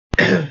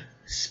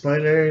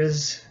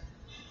Spoilers.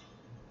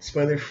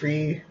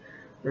 Spoiler-free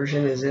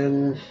version is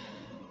in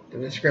the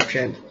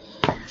description.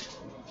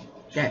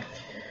 Okay.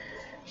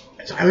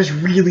 So I was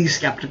really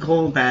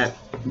skeptical that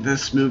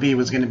this movie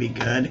was going to be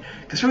good,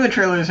 because from the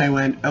trailers I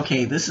went,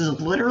 okay, this is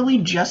literally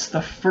just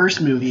the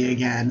first movie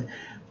again,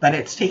 but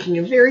it's taking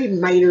a very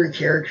minor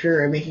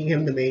character and making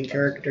him the main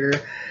character.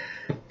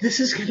 This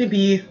is going to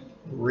be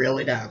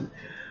really dumb.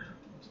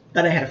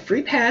 But I had a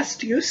free pass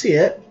to go see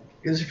it.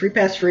 It was a free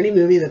pass for any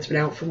movie that's been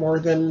out for more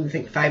than, I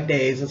think, 5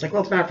 days. It's like,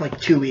 well, it's been out for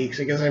like 2 weeks.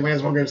 I guess I might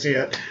as well go see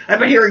it. I've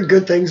been hearing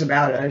good things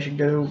about it. I should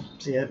go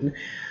see it. And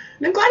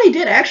I'm glad I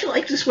did. I actually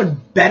like this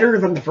one better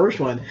than the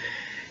first one.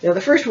 You know, the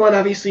first one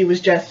obviously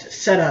was just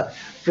set up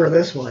for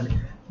this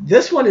one.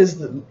 This one is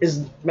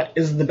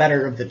the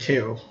better of the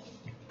two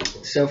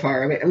so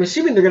far. I mean, I'm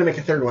assuming they're going to make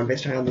a third one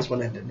based on how this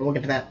one ended, but we'll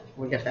get to that.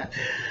 We'll get to that.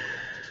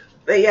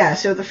 But yeah,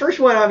 so the first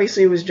one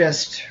obviously was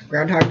just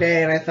Groundhog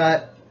Day, and I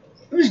thought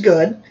it was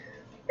good.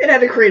 It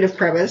had a creative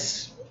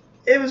premise.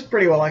 It was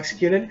pretty well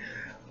executed,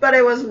 but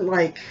it wasn't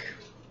like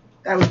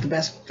that was the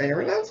best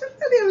favorite. I was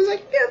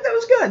like, yeah, that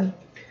was good.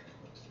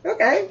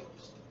 Okay.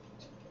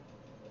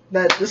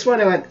 But this one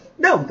I went,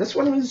 no, this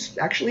one was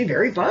actually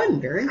very fun,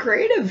 very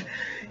creative.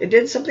 It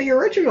did something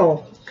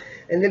original.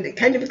 And then it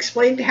kind of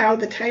explained how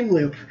the time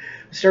loop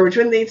started. Which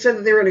when they said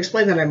that they were going to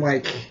explain that, I'm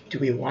like, do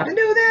we want to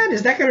know that?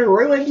 Is that going to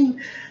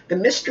ruin the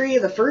mystery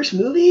of the first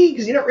movie?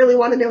 Because you don't really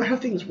want to know how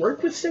things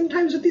work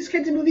sometimes with these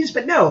kinds of movies.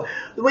 But no,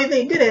 the way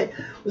they did it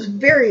was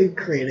very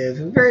creative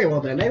and very well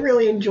done. I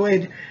really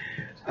enjoyed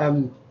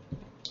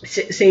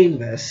seeing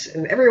this.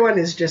 And everyone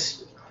is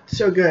just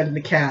so good in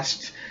the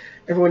cast.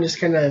 Everyone just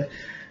kind of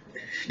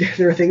did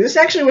their thing. This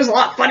actually was a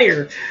lot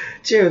funnier,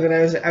 too, than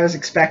I was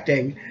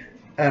expecting.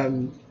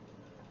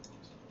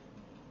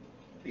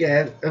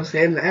 Yeah,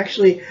 and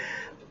actually,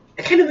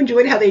 I kind of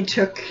enjoyed how they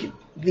took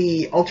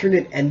the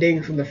alternate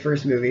ending from the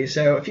first movie.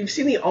 So if you've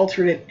seen the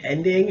alternate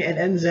ending, it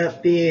ends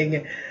up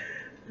being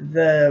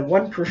the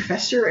one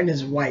professor and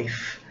his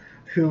wife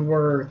who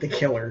were the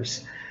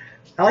killers.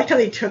 I liked how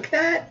they took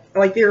that.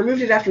 Like, they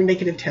removed it after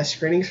negative test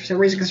screenings for some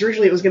reason, because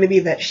originally it was going to be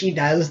that she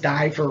does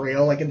die for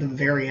real, like, at the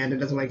very end. It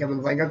doesn't wake up and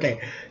it's like,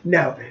 okay,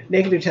 no,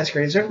 negative test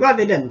screenings. So I'm glad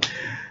they didn't.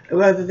 I'm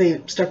glad that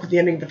they stuck with the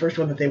ending of the first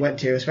one that they went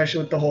to,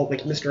 especially with the whole,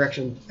 like,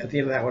 misdirection at the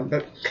end of that one.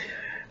 But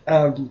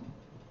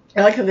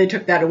I like how they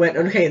took that and went,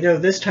 okay, no,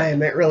 this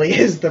time it really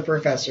is the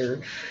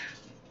professor.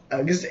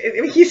 Because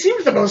he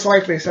seems the most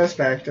likely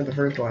suspect in the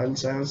first one,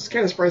 so I was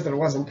kind of surprised that it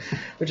wasn't,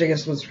 which I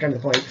guess was kind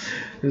of the point.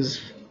 It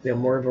was, you know,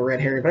 more of a red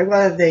herring. But I'm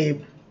glad that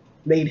they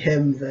made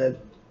him the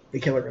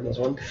killer in this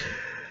one.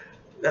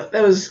 That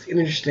was an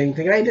interesting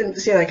thing. I didn't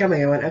see that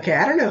coming. I went, okay,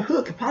 I don't know who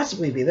it could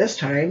possibly be this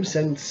time,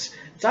 since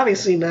it's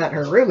obviously not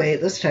her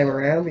roommate this time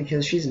around,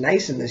 because she's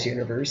nice in this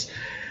universe.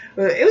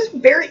 But it was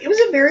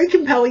a very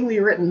compellingly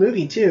written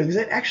movie too, because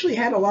it actually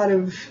had a lot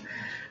of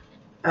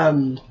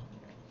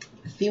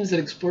themes that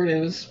explored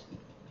it.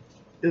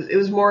 It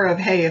was more of,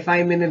 hey, if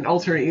I'm in an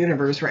alternate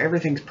universe where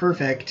everything's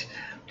perfect,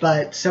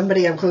 but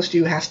somebody I'm close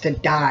to has to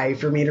die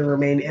for me to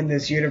remain in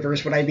this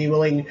universe, would I be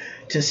willing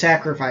to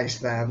sacrifice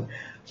them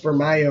for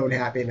my own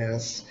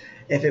happiness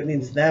if it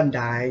means them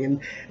dying? And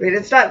I mean,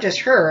 it's not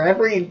just her.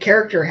 Every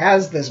character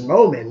has this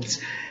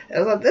moment.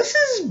 And I thought, this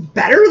is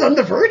better than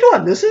the first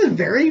one. This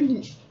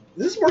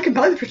is more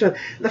compelling than the first one.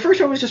 The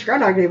first one was just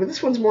Groundhog Day, but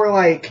this one's more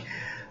like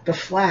The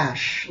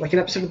Flash, like an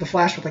episode of The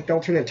Flash with like the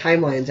alternate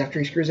timelines after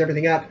he screws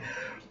everything up,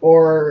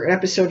 or an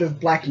episode of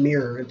Black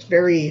Mirror.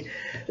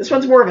 This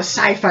one's more of a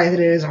sci-fi than it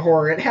is a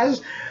horror. It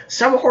has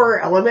some horror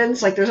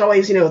elements, like there's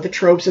always, you know, the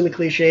tropes and the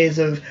cliches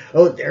of,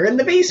 oh, they're in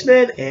the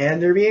basement,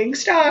 and they're being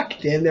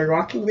stalked, and they're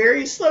walking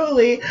very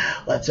slowly,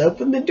 let's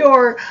open the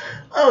door,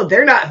 oh,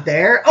 they're not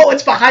there, oh,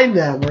 it's behind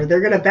them, or they're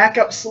going to back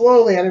up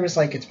slowly, and I'm just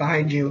like, it's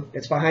behind you,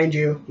 he's behind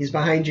you, he's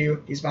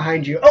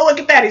behind you, oh, look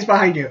at that, he's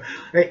behind you,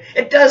 right?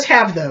 It does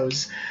have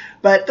those,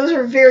 but those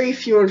are very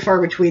few and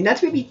far between.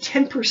 That's maybe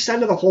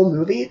 10% of the whole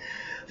movie.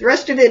 The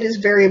rest of it is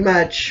very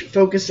much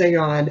focusing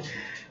on,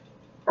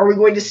 are we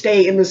going to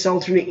stay in this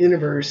alternate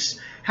universe?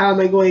 How am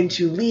I going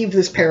to leave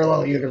this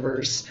parallel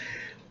universe?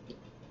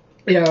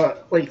 You know,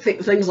 like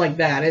things like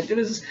that. It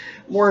was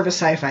more of a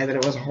sci-fi than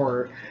it was a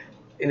horror.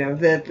 You know,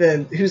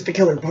 the who's the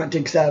killer plot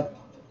takes up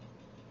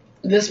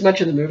this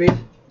much of the movie.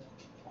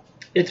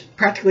 It's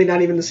practically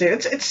not even the same.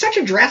 It's such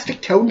a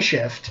drastic tone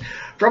shift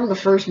from the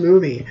first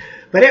movie,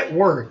 but it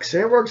works.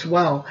 And it works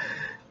well.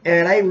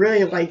 And I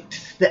really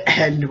liked the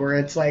end where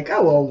it's like,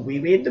 oh, well, we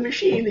made the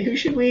machine. Who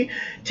should we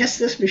test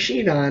this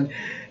machine on?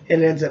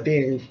 And it ends up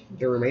being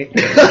the roommate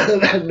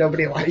that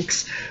nobody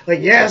likes.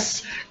 Like,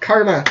 yes,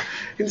 karma.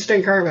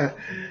 Instant karma.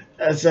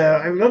 So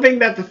I'm hoping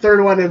that the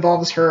third one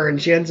involves her,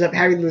 and she ends up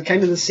having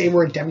the same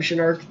redemption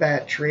arc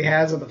that Tree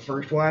has in the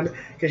first one.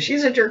 Because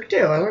she's a jerk,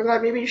 too. I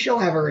thought maybe she'll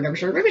have a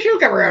redemption arc. Maybe she'll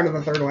come around in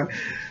the third one.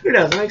 Who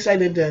knows? I'm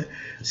excited to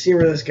see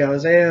where this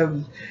goes. I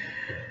am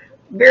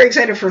very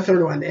excited for a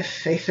third one,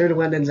 if a third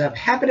one ends up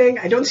happening.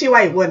 I don't see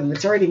why it wouldn't.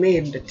 It's already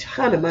made a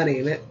ton of money,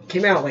 and it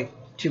came out like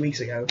 2 weeks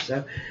ago.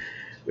 So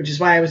which is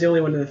why I was the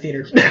only one in the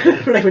theater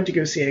when I went to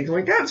go see it. I'm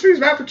like, this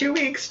movie's out for 2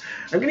 weeks.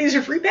 I'm going to use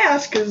your free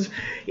pass, because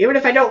even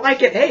if I don't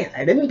like it, hey,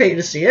 I didn't pay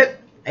to see it.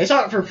 I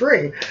saw it for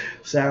free.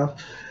 So,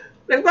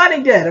 I'm glad I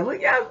did. I'm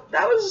like, yeah,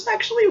 that was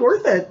actually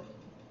worth it.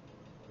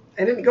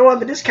 I didn't go on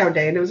the discount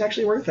day, and it was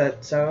actually worth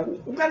it.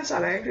 So, I'm glad I saw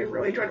it. I actually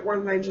really enjoyed it more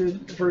than I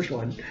did the first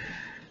one.